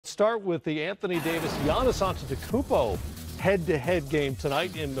start with the Anthony Davis-Giannis Antetokounmpo head-to-head game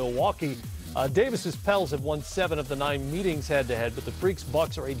tonight in Milwaukee. Davis's Pels have won 7 of the 9 meetings head-to-head, but the Freaks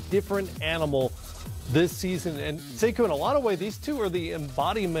Bucks are a different animal this season. And Sekou, in a lot of ways, these two are the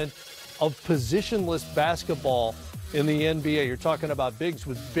embodiment of positionless basketball in the NBA. You're talking about bigs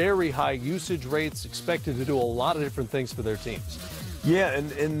with very high usage rates, expected to do a lot of different things for their teams. Yeah,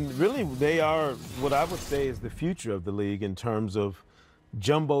 and really they are what I would say is the future of the league in terms of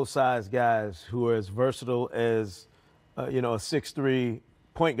jumbo-sized guys who are as versatile as, a 6'3"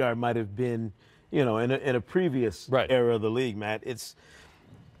 point guard might have been, in a previous era of the league, Matt.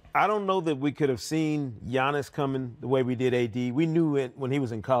 I don't know that we could have seen Giannis coming the way we did AD. We knew it when he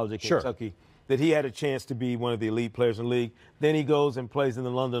was in college at Kentucky that he had a chance to be one of the elite players in the league. Then he goes and plays in the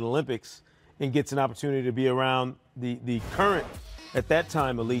London Olympics and gets an opportunity to be around the current, at that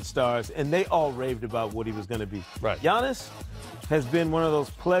time, elite stars, and they all raved about what he was going to be. Giannis has been one of those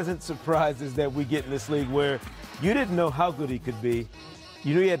pleasant surprises that we get in this league where you didn't know how good he could be.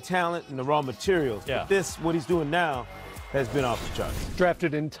 You knew he had talent and the raw materials. But what he's doing now, has been off the charts.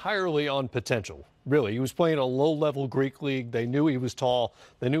 Drafted entirely on potential, really. He was playing a low-level Greek league. They knew he was tall.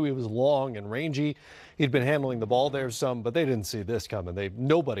 They knew he was long and rangy. He'd been handling the ball there some, but they didn't see this coming.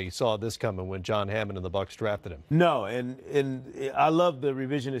 Nobody saw this coming when John Hammond and the Bucks drafted him. No, and I love the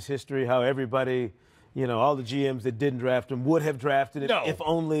revisionist history, how everybody, all the GMs that didn't draft him would have drafted him if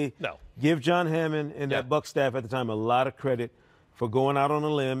only. Give John Hammond and that Bucs staff at the time a lot of credit for going out on a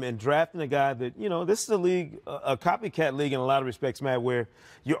limb and drafting a guy that, this is a league, a copycat league in a lot of respects, Matt, where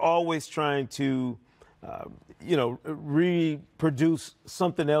you're always trying to, reproduce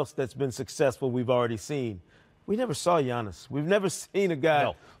something else that's been successful we've already seen. We never saw Giannis. We've never seen a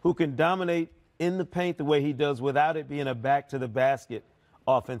guy who can dominate in the paint the way he does without it being a back-to-the-basket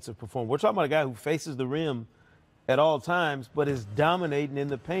offensive performer. We're talking about a guy who faces the rim at all times, but is dominating in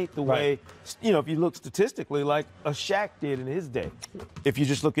the paint the way, if you look statistically, like a Shaq did in his day. If you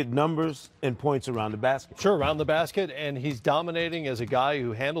just look at numbers and points around the basket. Sure, around the basket, and he's dominating as a guy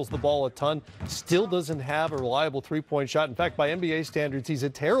who handles the ball a ton, still doesn't have a reliable three-point shot. In fact, by NBA standards, he's a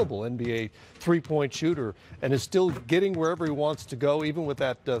terrible NBA three-point shooter and is still getting wherever he wants to go, even with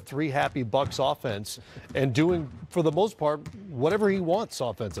that three happy Bucks offense, and doing, for the most part, whatever he wants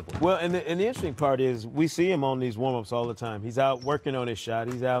offensively. Well, and the interesting part is we see him on these warm-ups all the time. He's out working on his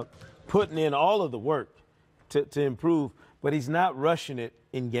shot. He's out putting in all of the work to improve, but he's not rushing it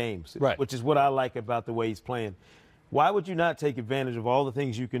in games, which is what I like about the way he's playing. Why would you not take advantage of all the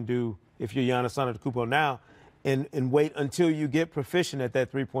things you can do if you're Giannis Antetokounmpo now and wait until you get proficient at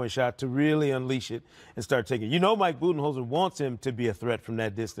that three-point shot to really unleash it and start taking it? Mike Budenholzer wants him to be a threat from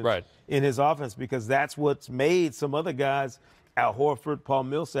that distance in his offense because that's what's made some other guys, Al Horford, Paul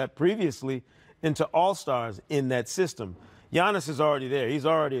Millsap, previously into all-stars in that system. Giannis is already there. He's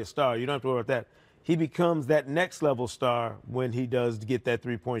already a star. You don't have to worry about that. He becomes that next-level star when he does get that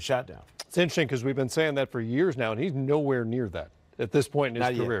three-point shot down. It's interesting because we've been saying that for years now, and he's nowhere near that at this point in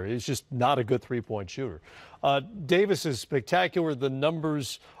his career. He's just not a good three-point shooter. Davis is spectacular. The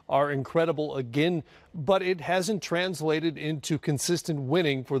numbers are incredible again, but it hasn't translated into consistent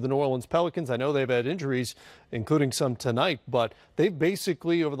winning for the New Orleans Pelicans. I know they've had injuries, including some tonight, but they've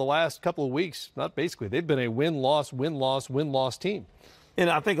basically, over the last couple of weeks, not basically, they've been a win-loss, win-loss, win-loss team. And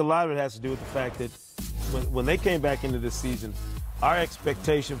I think a lot of it has to do with the fact that when they came back into this season, our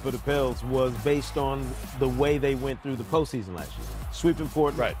expectation for the Pels was based on the way they went through the postseason last year. Sweeping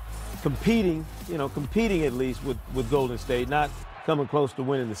Portland, competing at least with Golden State, not coming close to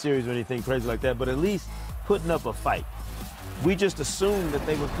winning the series or anything crazy like that, but at least putting up a fight. We just assumed that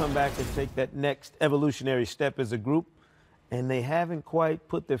they would come back and take that next evolutionary step as a group, and they haven't quite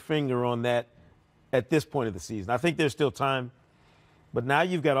put their finger on that at this point of the season. I think there's still time, but now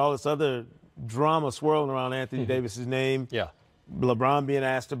you've got all this other drama swirling around Anthony Davis's name. LeBron being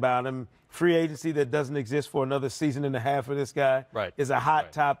asked about him. Free agency that doesn't exist for another season and a half for this guy is a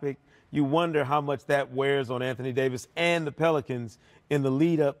hot topic. You wonder how much that wears on Anthony Davis and the Pelicans in the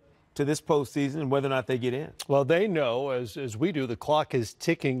lead up to this postseason and whether or not they get in. Well, they know, as we do, the clock is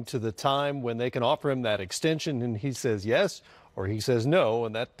ticking to the time when they can offer him that extension, and he says yes or he says no,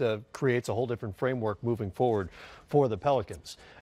 and that creates a whole different framework moving forward for the Pelicans.